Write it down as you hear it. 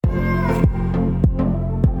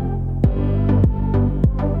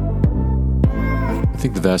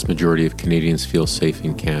think the vast majority of Canadians feel safe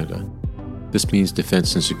in Canada. This means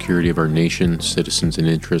defense and security of our nation, citizens, and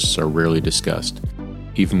interests are rarely discussed,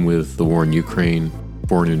 even with the war in Ukraine,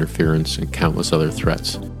 foreign interference, and countless other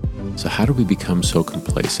threats. So how do we become so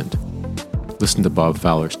complacent? Listen to Bob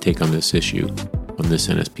Fowler's take on this issue on this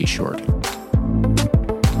NSP Short.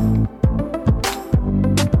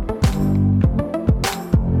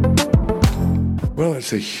 Well,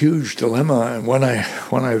 it's a huge dilemma, and one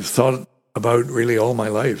I've thought about really all my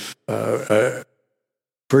life.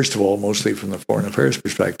 First of all, mostly from the foreign affairs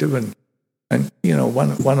perspective, and you know,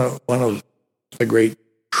 one of the great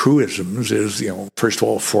truisms is, you know, first of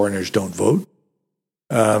all, foreigners don't vote,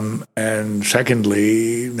 and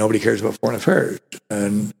secondly, nobody cares about foreign affairs,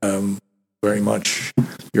 and very much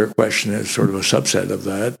your question is sort of a subset of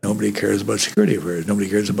that. Nobody cares about security affairs. Nobody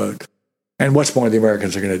cares about, and what's more, the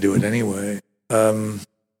Americans are going to do it anyway.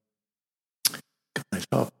 I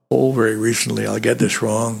saw a poll very recently, I'll get this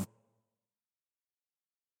wrong.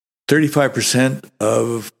 35%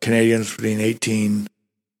 of Canadians between 18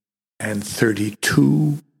 and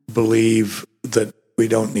 32 believe that we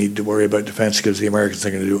don't need to worry about defense because the Americans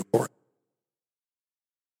are going to do it for us.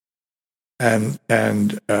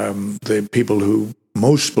 And the people who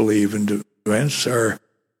most believe in defense are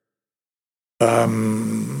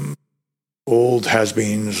old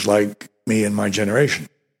has-beens like me and my generation.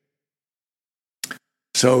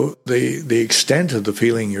 So the extent of the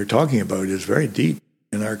feeling you're talking about is very deep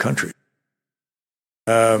in our country.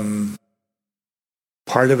 Part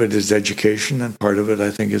of it is education, and part of it,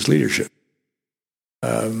 I think, is leadership.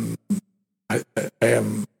 I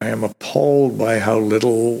am appalled by how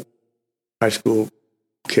little high school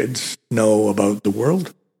kids know about the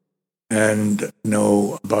world and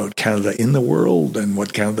know about Canada in the world and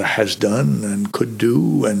what Canada has done and could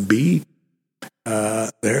do and be.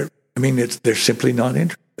 They're simply not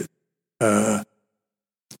interested.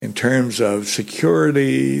 In terms of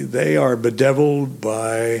security, they are bedeviled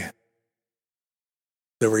by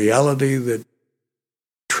the reality that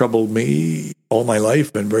troubled me all my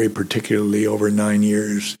life, and very particularly over 9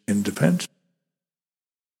 years in defense,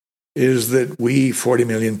 is that we, 40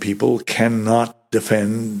 million people, cannot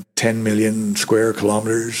defend 10 million square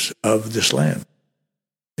kilometers of this land.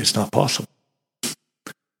 It's not possible.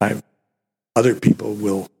 Other people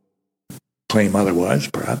will claim otherwise,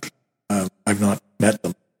 perhaps. I've not met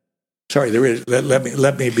them. Sorry, there is.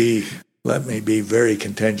 Let me be very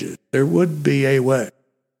contentious. There would be a way,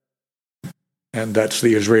 and that's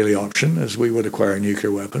the Israeli option, as we would acquire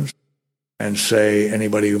nuclear weapons and say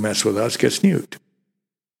anybody who messes with us gets nuked.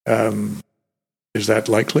 Is that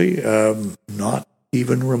likely? Not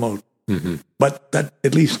even remote. Mm-hmm. But that,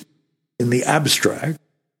 at least in the abstract,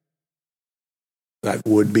 that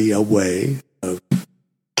would be a way of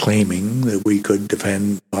claiming that we could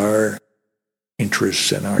defend our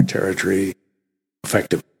interests and our territory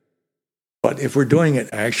effectively. But if we're doing it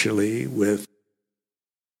actually with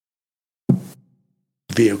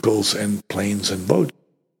vehicles and planes and boats,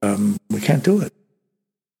 we can't do it.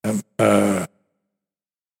 And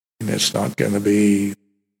it's not going to be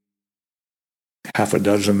half a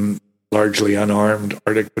dozen largely unarmed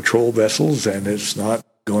Arctic patrol vessels, and it's not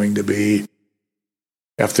going to be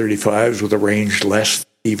F-35s with a range less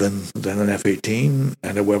even than an F-18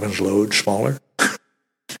 and a weapons load smaller.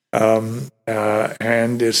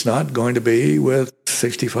 And it's not going to be with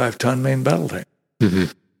 65-ton main battle tank.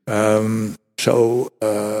 Mm-hmm. So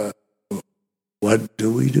what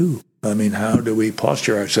do we do? I mean, how do we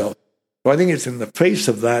posture ourselves? So I think it's in the face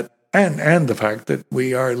of that, and the fact that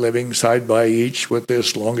we are living side by each with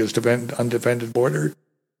this longest undefended border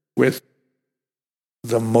with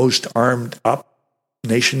the most armed up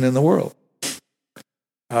nation in the world.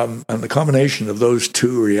 And the combination of those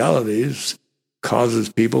two realities causes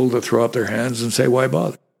people to throw up their hands and say, why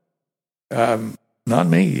bother? Not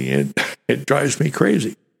me. It drives me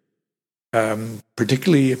crazy.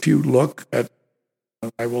 Particularly if you look at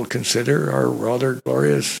what I will consider our rather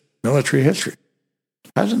glorious military history.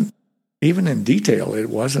 Even in detail, it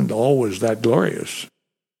wasn't always that glorious.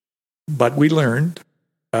 But we learned,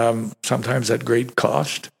 sometimes at great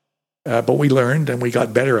cost, but we learned and we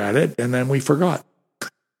got better at it, and then we forgot.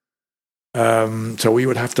 So we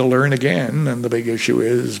would have to learn again, and the big issue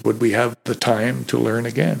is, would we have the time to learn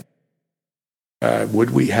again?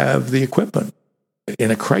 Would we have the equipment in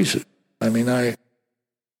a crisis? I mean, I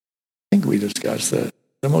think we discussed the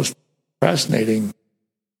most fascinating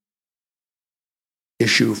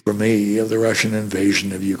issue for me of the Russian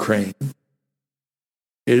invasion of Ukraine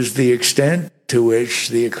is the extent to which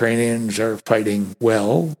the Ukrainians are fighting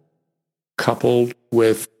well, coupled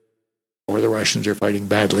with, or the Russians are fighting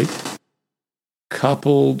badly,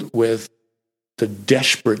 coupled with the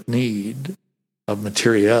desperate need of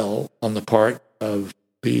materiel on the part of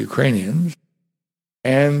the Ukrainians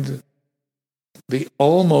and the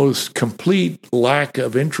almost complete lack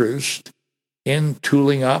of interest in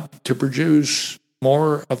tooling up to produce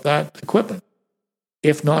more of that equipment.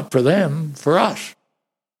 If not for them, for us.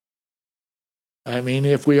 I mean,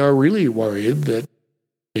 if we are really worried that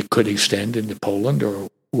it could extend into Poland or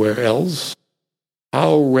where else,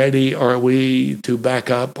 how ready are we to back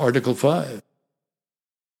up Article 5?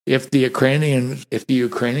 If the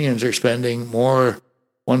Ukrainians are spending more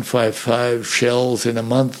 155 shells in a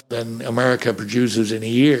month than America produces in a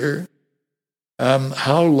year,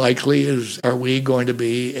 how likely are we going to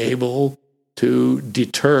be able to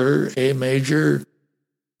deter a major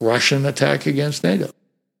Russian attack against NATO?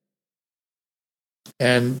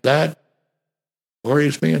 And that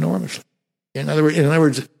worries me enormously. In other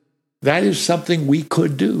words, that is something we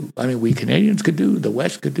could do. I mean, we Canadians could do, the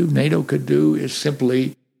West could do, NATO could do, is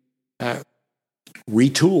simply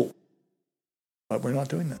retool. But we're not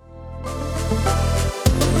doing that.